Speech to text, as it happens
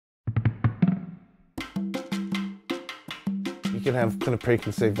you can have kind of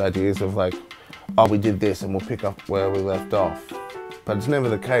preconceived ideas of like, oh, we did this and we'll pick up where we left off. But it's never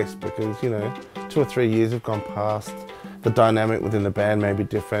the case because, you know, 2 or 3 years have gone past. The dynamic within the band may be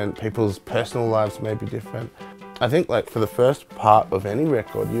different, people's personal lives may be different. I think like for the first part of any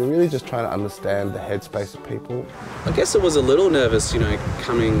record, you're really just trying to understand the headspace of people. I guess it was a little nervous, you know,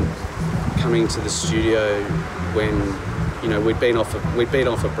 coming to the studio when, you know, we'd been off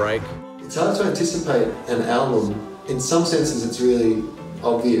a break. It's hard to anticipate an album. In some senses it's really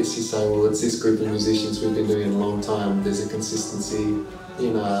obvious. You say, well, it's this group of musicians we've been doing it a long time. There's a consistency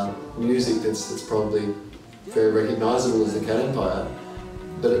in our music that's probably very recognisable as the Cat Empire.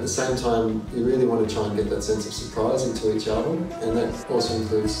 But at the same time, you really want to try and get that sense of surprise into each album, and that also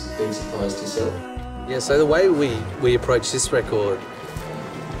includes being surprised yourself. Yeah, so the way we approach this record,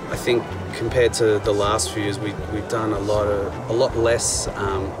 I think compared to the last few years, we've done a lot less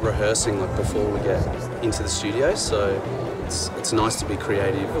rehearsing like before we get into the studio. So it's nice to be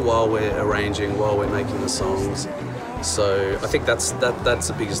creative while we're arranging, while we're making the songs. So I think that's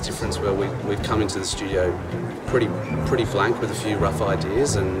the biggest difference, where we've come into the studio pretty blank with a few rough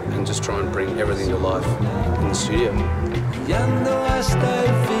ideas and just try and bring everything to life in the studio.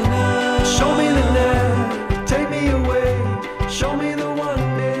 Show me the